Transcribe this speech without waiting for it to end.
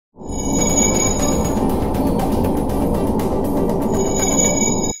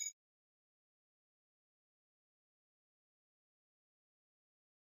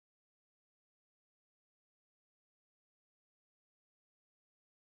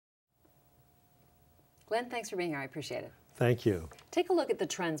Glenn, thanks for being here. I appreciate it. Thank you. Take a look at the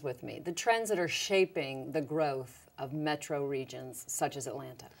trends with me, the trends that are shaping the growth of metro regions such as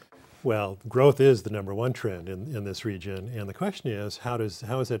Atlanta. Well, growth is the #1 trend in this region, and the question is, how is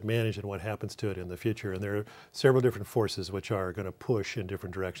that managed and what happens to it in the future? And there are several different forces which are going to push in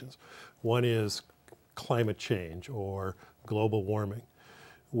different directions. One is climate change or global warming,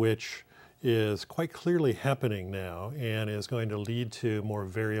 which is quite clearly happening now and is going to lead to more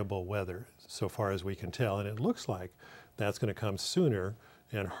variable weather so far as we can tell. And it looks like that's going to come sooner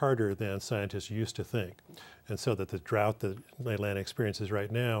and harder than scientists used to think. And so that the drought that Atlanta experiences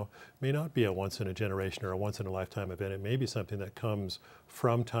right now may not be a once-in-a-generation or a once-in-a-lifetime event. It may be something that comes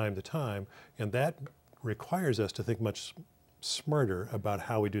from time to time, and that requires us to think much smarter about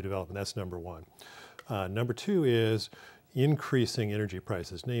how we do development. That's #1. #2 is increasing energy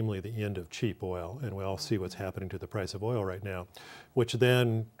prices, namely the end of cheap oil, and we all see what's happening to the price of oil right now, which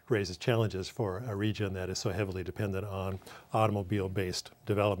then raises challenges for a region that is so heavily dependent on automobile-based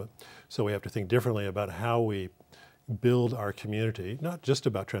development. So we have to think differently about how we build our community, not just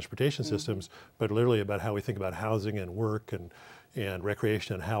about transportation systems, but literally about how we think about housing and work and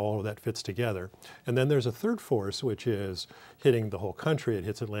recreation and how all of that fits together. And then there's a third force, which is hitting the whole country. It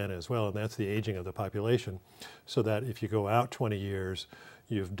hits Atlanta as well, and that's the aging of the population. So that if you go out 20 years,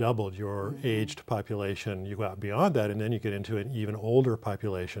 you've doubled your aged population. You go out beyond that, and then you get into an even older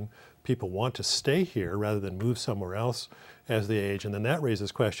population. People want to stay here rather than move somewhere else as they age. And then that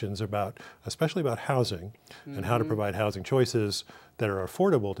raises questions about, especially about housing and how to provide housing choices that are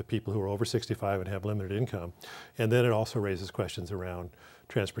affordable to people who are over 65 and have limited income. And then it also raises questions around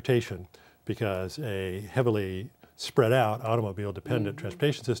transportation, because a heavily spread out automobile dependent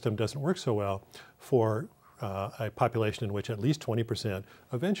transportation system doesn't work so well for a population in which at least 20%,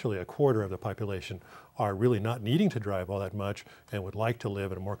 eventually a quarter of the population, are really not needing to drive all that much and would like to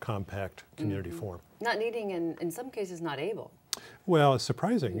live in a more compact community form. Not needing, and in some cases not able. Well, it's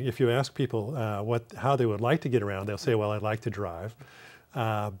surprising. If you ask people how they would like to get around, they'll say, well, I'd like to drive.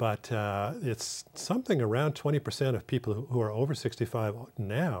 But it's something around 20% of people who are over 65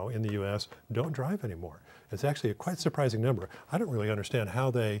 now in the U.S. don't drive anymore. It's actually a quite surprising number. I don't really understand how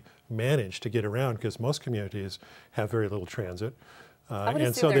they manage to get around, because most communities have very little transit.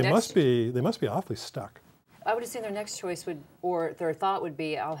 And so they must be awfully stuck. I would assume their next choice would, or their thought would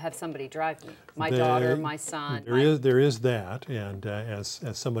be, I'll have somebody drive me. My daughter, my son. There is that, and as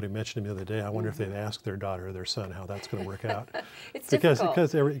somebody mentioned to me the other day, I wonder if they've asked their daughter or their son how that's going to work out. It's difficult.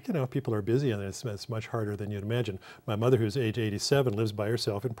 Because people are busy, and it's much harder than you'd imagine. My mother, who's age 87, lives by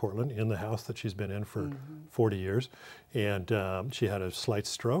herself in Portland in the house that she's been in for 40 years, and she had a slight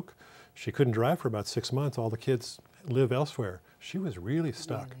stroke. She couldn't drive for about 6 months. All the kids live elsewhere. She was really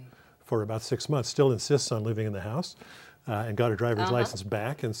stuck. For about 6 months, still insists on living in the house, and got her driver's license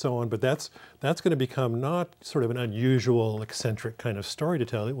back and so on. But that's going to become not sort of an unusual, eccentric kind of story to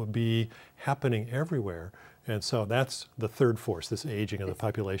tell. It will be happening everywhere. And so that's the third force, this aging of the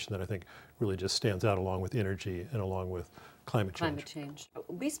population, that I think really just stands out, along with energy and along with climate change.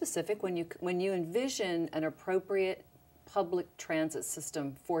 Be specific when you envision an appropriate public transit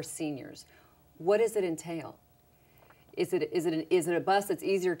system for seniors. What does it entail? Is it a bus that's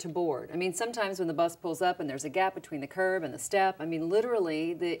easier to board? I mean, sometimes when the bus pulls up and there's a gap between the curb and the step, I mean,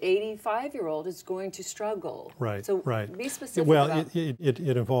 literally, the 85-year-old is going to struggle. Right, so right. Be specific well, about it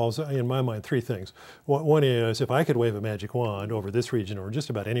involves, in my mind, 3 things. One is, if I could wave a magic wand over this region, or just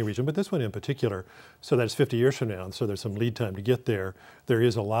about any region, but this one in particular, so that it's 50 years from now, and so there's some lead time to get there, there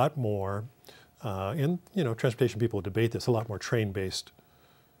is a lot more, and transportation people debate this, a lot more train-based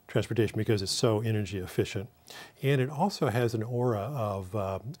transportation, because it's so energy efficient. And it also has an aura of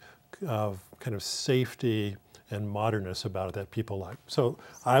kind of safety and modernness about it that people like. So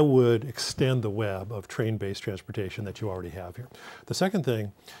I would extend the web of train-based transportation that you already have here. The second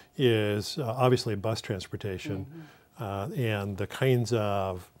thing is obviously bus transportation, and the kinds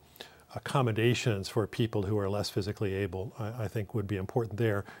of accommodations for people who are less physically able, I think would be important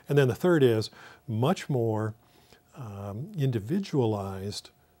there. And then the third is much more individualized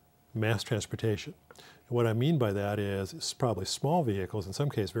mass transportation. And what I mean by that is it's probably small vehicles, in some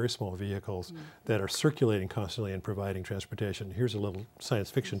cases very small vehicles, that are circulating constantly and providing transportation. Here's a little science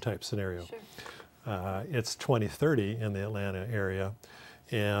fiction type scenario. Sure. It's 2030 in the Atlanta area,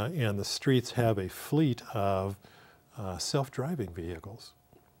 and the streets have a fleet of self-driving vehicles.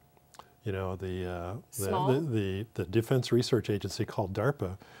 The Defense Research Agency, called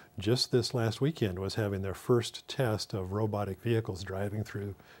DARPA, just this last weekend was having their first test of robotic vehicles driving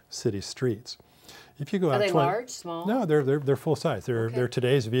through city streets. If you go out Are they large, small? No, they're full size. Okay. They're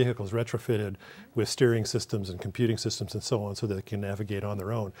today's vehicles retrofitted with steering systems and computing systems and so on, so that they can navigate on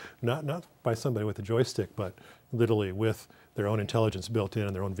their own. Not by somebody with a joystick, but literally with their own intelligence built in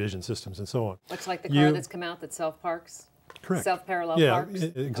and their own vision systems and so on. Much like the car that's come out that self-parks? Correct. Self-parallel parks?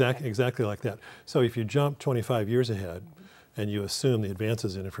 Exactly like that. So if you jump 25 years ahead and you assume the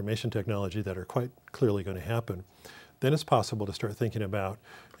advances in information technology that are quite clearly going to happen, then it's possible to start thinking about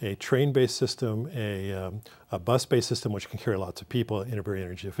a train-based system, a bus-based system which can carry lots of people and are very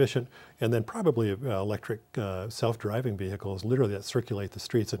energy efficient, and then probably electric self-driving vehicles, literally that circulate the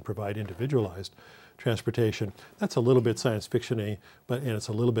streets and provide individualized transportation. That's a little bit science fiction-y, and it's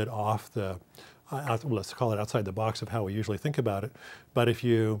a little bit off the, let's call it outside the box of how we usually think about it. But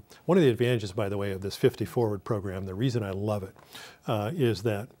one of the advantages, by the way, of this 50 Forward program, the reason I love it, is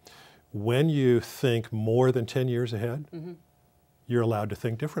that when you think more than 10 years ahead, you're allowed to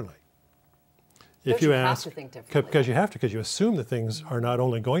think differently. If you have to think differently. Because you have to, because you assume that things are not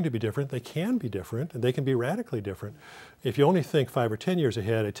only going to be different, they can be different, and they can be radically different. If you only think 5 or 10 years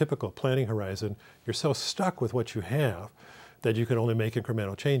ahead, a typical planning horizon, you're so stuck with what you have that you can only make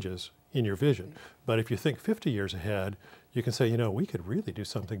incremental changes in your vision. But if you think 50 years ahead, you can say, you know, we could really do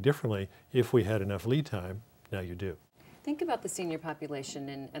something differently if we had enough lead time. Now you do. Think about the senior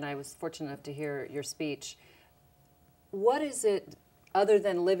population, and I was fortunate enough to hear your speech. What is it, other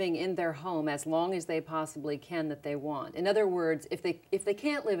than living in their home as long as they possibly can, that they want? In other words, if they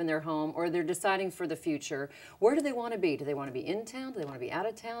can't live in their home, or they're deciding for the future, where do they want to be? Do they want to be in town? Do they want to be out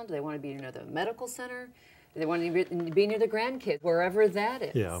of town? Do they want to be near the medical center? Do they want to be near the grandkids, wherever that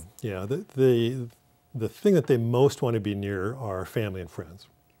is? Yeah. The thing that they most want to be near are family and friends.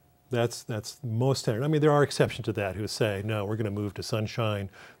 That's most standard. I mean, there are exceptions to that who say, no, we're going to move to sunshine,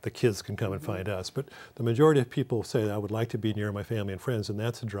 the kids can come and find us. But the majority of people say, I would like to be near my family and friends, and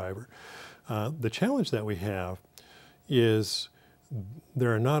that's a driver. The challenge that we have is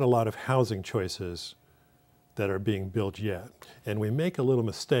there are not a lot of housing choices that are being built yet. And we make a little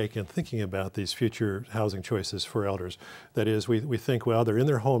mistake in thinking about these future housing choices for elders. That is, we think, well, they're in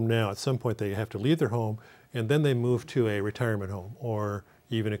their home now. At some point, they have to leave their home, and then they move to a retirement home or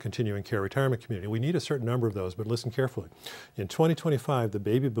even a continuing care retirement community. We need a certain number of those, but listen carefully. In 2025, the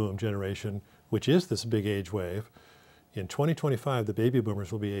baby boom generation, which is this big age wave, in 2025, the baby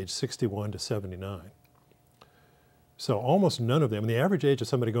boomers will be aged 61 to 79. So almost none of them, and the average age of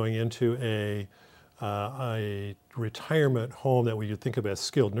somebody going into a retirement home that we would think of as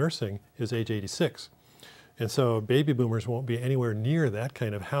skilled nursing is age 86. And so baby boomers won't be anywhere near that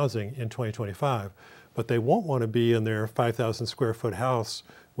kind of housing in 2025, but they won't want to be in their 5,000 square foot house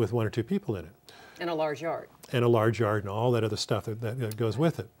with 1 or 2 people in it. And a large yard. And a large yard and all that other stuff that goes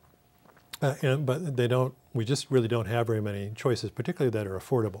with it. But we just really don't have very many choices, particularly that are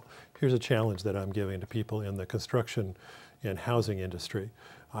affordable. Here's a challenge that I'm giving to people in the construction and housing industry.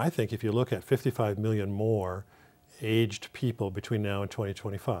 I think if you look at 55 million more aged people between now and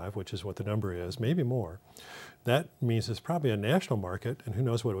 2025, which is what the number is, maybe more, that means it's probably a national market, and who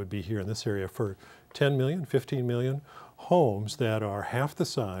knows what it would be here in this area, for 10 million, 15 million homes that are half the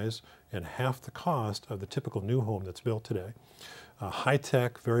size and half the cost of the typical new home that's built today.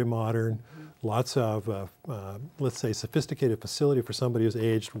 High-tech, very modern, lots of, let's say, sophisticated facility for somebody who's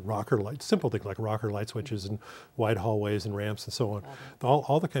aged, rocker lights, simple things like rocker light switches and wide hallways and ramps and so on,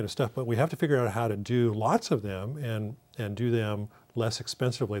 all the kind of stuff. But we have to figure out how to do lots of them and do them less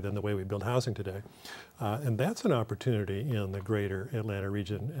expensively than the way we build housing today. And that's an opportunity in the greater Atlanta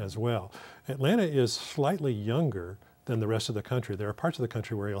region as well. Atlanta is slightly younger than the rest of the country. There are parts of the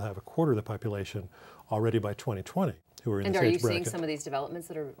country where you'll have a quarter of the population already by 2020 who are in this age bracket. And are you seeing some of these developments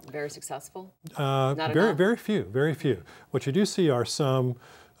that are very successful? Very few. What you do see are some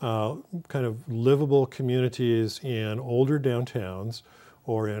kind of livable communities in older downtowns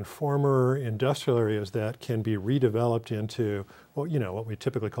or in former industrial areas that can be redeveloped into, well, you know, what we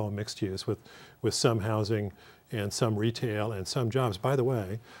typically call mixed use with some housing and some retail and some jobs. By the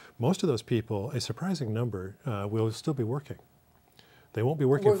way, most of those people, a surprising number, will still be working. They won't be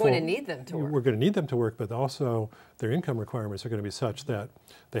working full. We're going to need them to work. We're going to need them to work, but also their income requirements are going to be such that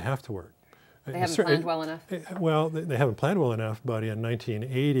they have to work. They haven't planned well enough? Well, they haven't planned well enough, but in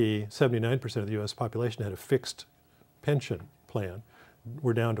 1980, 79% of the U.S. population had a fixed pension plan.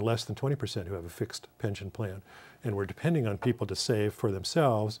 We're down to less than 20% who have a fixed pension plan. And we're depending on people to save for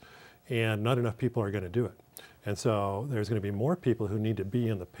themselves, and not enough people are going to do it. And so there's going to be more people who need to be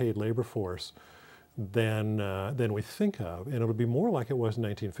in the paid labor force than we think of. And it'll be more like it was in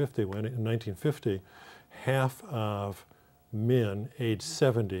 1950, when in 1950, half of men age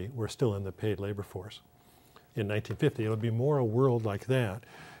 70 were still in the paid labor force. In 1950, it'll be more a world like that.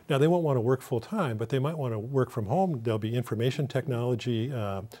 Now, they won't want to work full-time, but they might want to work from home. They'll be information technology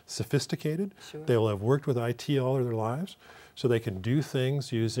sophisticated. Sure. They'll have worked with IT all of their lives, so they can do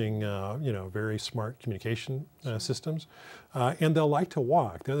things using very smart communication systems. And they'll like to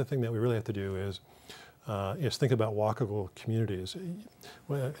walk. The other thing that we really have to do is think about walkable communities.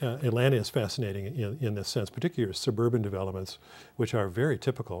 Atlanta is fascinating in this sense, particularly suburban developments, which are very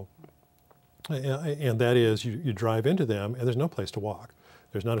typical. And that is, you drive into them and there's no place to walk.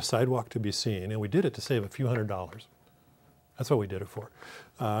 There's not a sidewalk to be seen, and we did it to save a few $100s. That's what we did it for.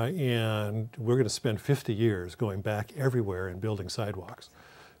 And we're going to spend 50 years going back everywhere and building sidewalks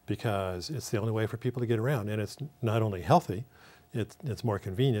because it's the only way for people to get around. And it's not only healthy, it's more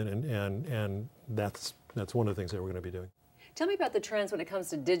convenient, and that's one of the things that we're going to be doing. Tell me about the trends when it comes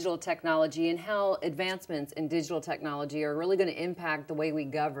to digital technology and how advancements in digital technology are really going to impact the way we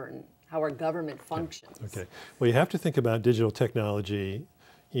govern, how our government functions. Okay. Well, you have to think about digital technology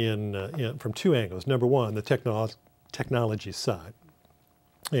from two angles. Number one, the technology side.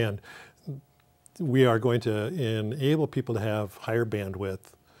 And we are going to enable people to have higher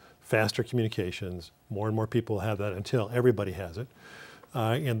bandwidth, faster communications. More and more people have that until everybody has it.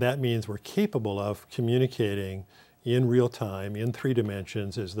 And that means we're capable of communicating in real time, in 3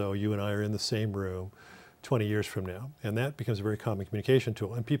 dimensions, as though you and I are in the same room 20 years from now. And that becomes a very common communication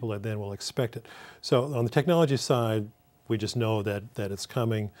tool, and people then will expect it. So on the technology side, we just know that it's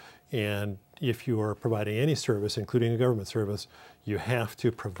coming, and if you are providing any service, including a government service, you have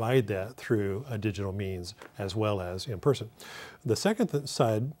to provide that through a digital means as well as in person. The second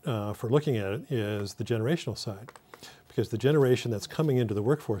side for looking at it is the generational side, because the generation that's coming into the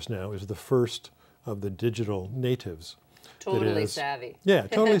workforce now is the first of the digital natives. Totally savvy. Yeah,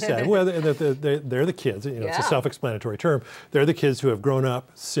 totally savvy. Well, they're the kids. You know, it's a self-explanatory term. They're the kids who have grown up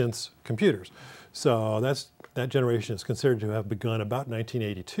since computers. So that generation is considered to have begun about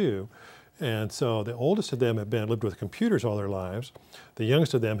 1982. And so the oldest of them have lived with computers all their lives. The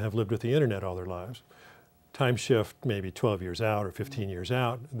youngest of them have lived with the internet all their lives. Time shift maybe 12 years out or 15 years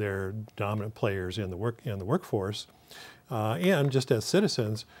out, they're dominant players in the workforce, and just as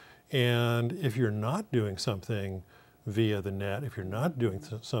citizens. And if you're not doing something via the net, if you're not doing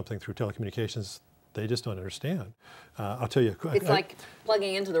something through telecommunications, they just don't understand. I'll tell you. It's like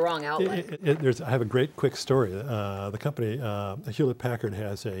plugging into the wrong outlet. I have a great quick story. The company, Hewlett-Packard,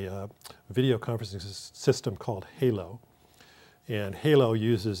 has a video conferencing system called Halo. And Halo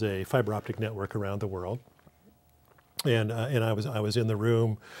uses a fiber optic network around the world. And I was in the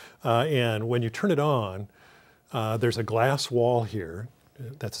room, and when you turn it on, there's a glass wall here.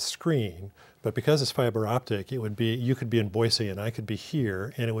 That's a screen, but because it's fiber optic, you could be in Boise and I could be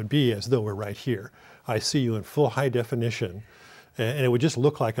here, and it would be as though we're right here. I see you in full high definition, and it would just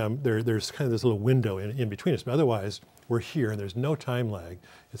look like there's kind of this little window in between us, but otherwise we're here and there's no time lag.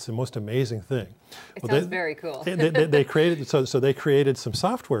 It's the most amazing thing. It sounds very cool. they created they created some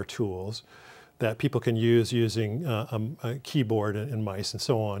software tools that people can use using a keyboard and mice and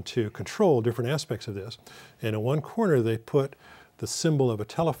so on to control different aspects of this. And in one corner they put the symbol of a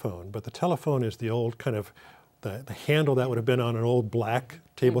telephone, but the telephone is the old kind of, the handle that would have been on an old black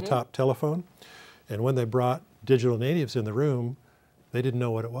tabletop telephone. And when they brought digital natives in the room, they didn't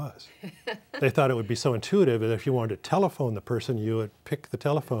know what it was. They thought it would be so intuitive that if you wanted to telephone the person, you would pick the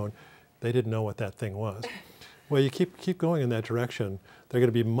telephone. They didn't know what that thing was. Well, you keep going in that direction, they're going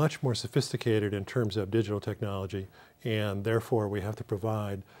to be much more sophisticated in terms of digital technology, and therefore we have to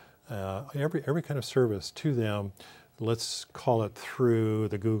provide every kind of service to them. Let's call it through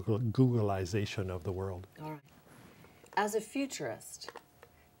the Googleization of the world. All right. As a futurist,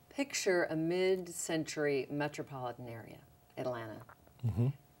 picture a mid-century metropolitan area, Atlanta. Mm-hmm.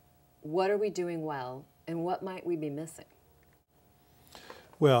 What are we doing well, and what might we be missing?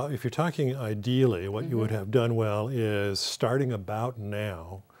 Well, if you're talking ideally, what you would have done well is starting about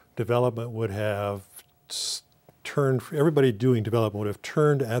now, development would have turned, everybody doing development would have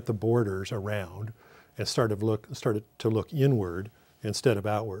turned at the borders around and started to look inward instead of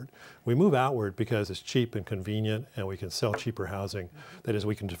outward. We move outward because it's cheap and convenient, and we can sell cheaper housing. That is,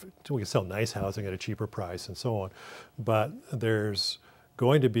 we can sell nice housing at a cheaper price and so on. But there's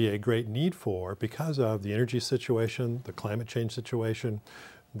going to be a great need for, because of the energy situation, the climate change situation,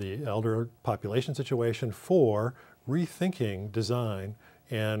 the elder population situation, for rethinking design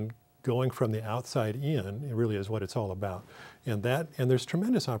and going from the outside in. It really is what it's all about. And there's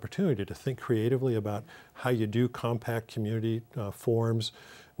tremendous opportunity to think creatively about how you do compact community forms,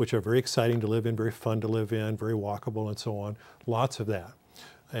 which are very exciting to live in, very fun to live in, very walkable and so on. Lots of that.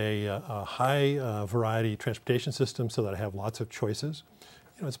 A high variety transportation system so that I have lots of choices.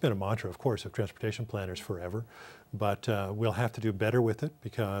 it's been a mantra, of course, of transportation planners forever, but we'll have to do better with it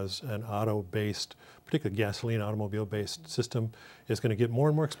because an auto-based, particularly gasoline automobile-based system is going to get more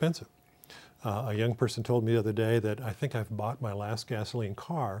and more expensive. A young person told me the other day that I think I've bought my last gasoline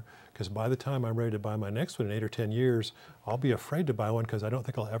car because by the time I'm ready to buy my next one in 8 or 10 years, I'll be afraid to buy one because I don't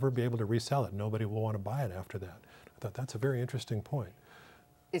think I'll ever be able to resell it. Nobody will want to buy it after that. I thought that's a very interesting point.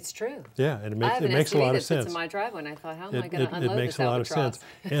 It's true. Yeah, and it makes a lot of sense. I have an SUV that sits in my driveway, and I thought, how am I going to unload It makes this a lot of albatross?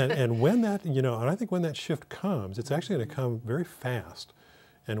 sense. And when that, and I think when that shift comes, it's actually going to come very fast.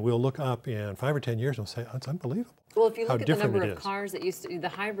 And we'll look up in 5 or 10 years and we'll say, oh, it's unbelievable. Well, if you look at the number of cars that used to, the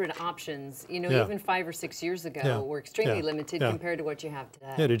hybrid options, Yeah. even 5 or 6 years ago Yeah. were extremely Yeah. limited Yeah. compared to what you have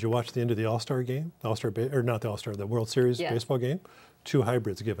today. Yeah, did you watch the end of the All-Star game? The World Series Yes. baseball game? 2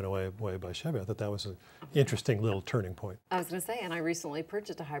 hybrids given away by Chevy. I thought that was an interesting little turning point. I was going to say, and I recently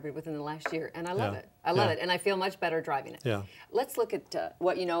purchased a hybrid within the last year, and I love Yeah. it. I love Yeah. it, and I feel much better driving it. Yeah. Let's look at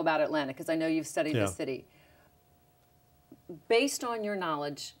what you know about Atlanta, because I know you've studied Yeah. the city. Based on your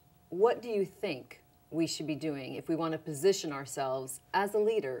knowledge, what do you think we should be doing if we want to position ourselves as a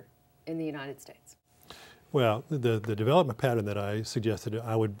leader in the United States? Well, the development pattern that I suggested,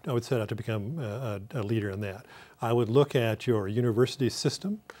 I would set out to become a leader in that. I would look at your university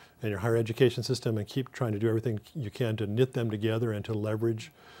system and your higher education system and keep trying to do everything you can to knit them together and to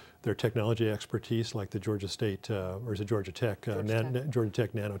leverage their technology expertise, like the Georgia State, or is it Georgia Tech, Georgia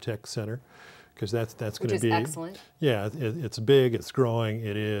Tech Nanotech Center, because that's going to be excellent. Yeah, it's big, it's growing,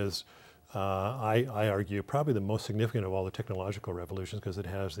 it is. I argue probably the most significant of all the technological revolutions because it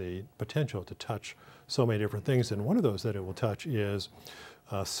has the potential to touch so many different things. And one of those that it will touch is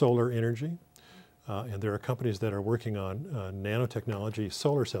solar energy. And there are companies that are working on nanotechnology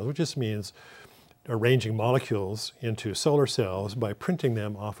solar cells, which just means arranging molecules into solar cells by printing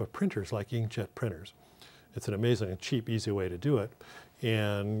them off of printers like inkjet printers. It's an amazing, cheap, easy way to do it.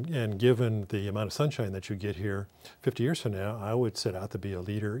 And given the amount of sunshine that you get here 50 years from now, I would set out to be a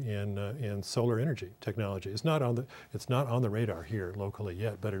leader in solar energy technology. It's not on the radar here locally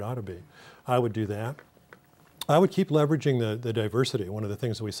yet, but it ought to be. I would do that. I would keep leveraging the diversity. One of the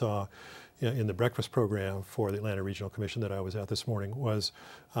things that we saw in the breakfast program for the Atlanta Regional Commission that I was at this morning was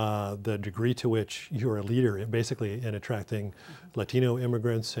the degree to which you're a leader basically in attracting Latino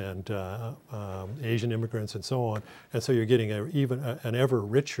immigrants and Asian immigrants and so on. And so you're getting an ever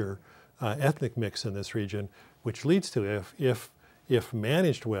richer ethnic mix in this region, which leads to, if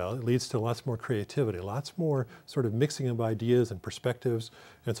managed well, it leads to lots more creativity, lots more sort of mixing of ideas and perspectives,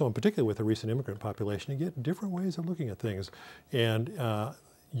 and so on. Particularly with the recent immigrant population, you get different ways of looking at things. And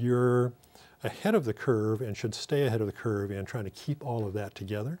you're ahead of the curve and should stay ahead of the curve in trying to keep all of that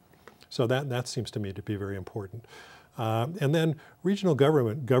together. So that seems to me to be very important. And then regional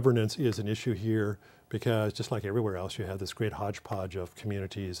governance is an issue here because just like everywhere else, you have this great hodgepodge of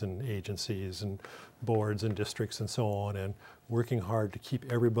communities and agencies and boards and districts and so on, and working hard to keep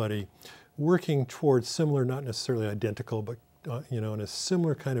everybody working towards similar, not necessarily identical, but in a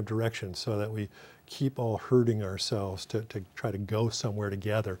similar kind of direction so that we keep all herding ourselves to try to go somewhere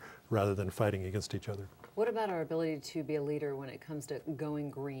together rather than fighting against each other. What about our ability to be a leader when it comes to going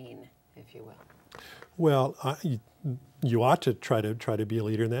green, if you will? Well, you ought to try to be a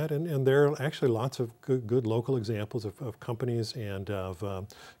leader in that, and there are actually lots of good local examples of companies and of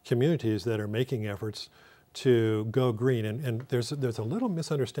communities that are making efforts to go green. And there's a little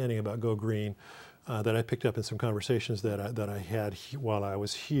misunderstanding about go green that I picked up in some conversations that I had while I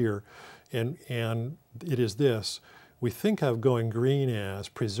was here, and it is this: we think of going green as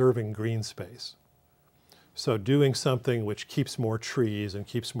preserving green space. So doing something which keeps more trees and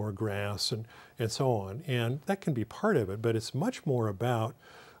keeps more grass and so on. And that can be part of it, but it's much more about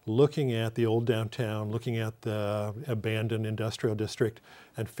looking at the old downtown, looking at the abandoned industrial district,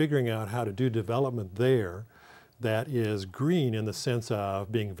 and figuring out how to do development there that is green in the sense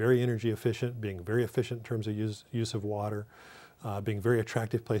of being very energy efficient, being very efficient in terms of use of water, being a very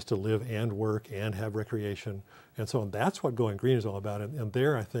attractive place to live and work and have recreation, and so on. That's what going green is all about. And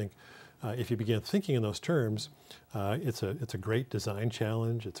there, I think, if you begin thinking in those terms, it's a great design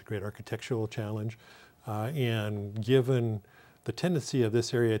challenge, it's a great architectural challenge, and given the tendency of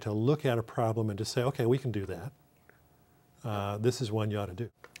this area to look at a problem and to say, okay, we can do that, this is one you ought to do.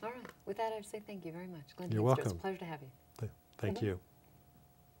 All right. With that, I'd say thank you very much. Glen You're Hiemstra, welcome. It's a pleasure to have you. Thank you.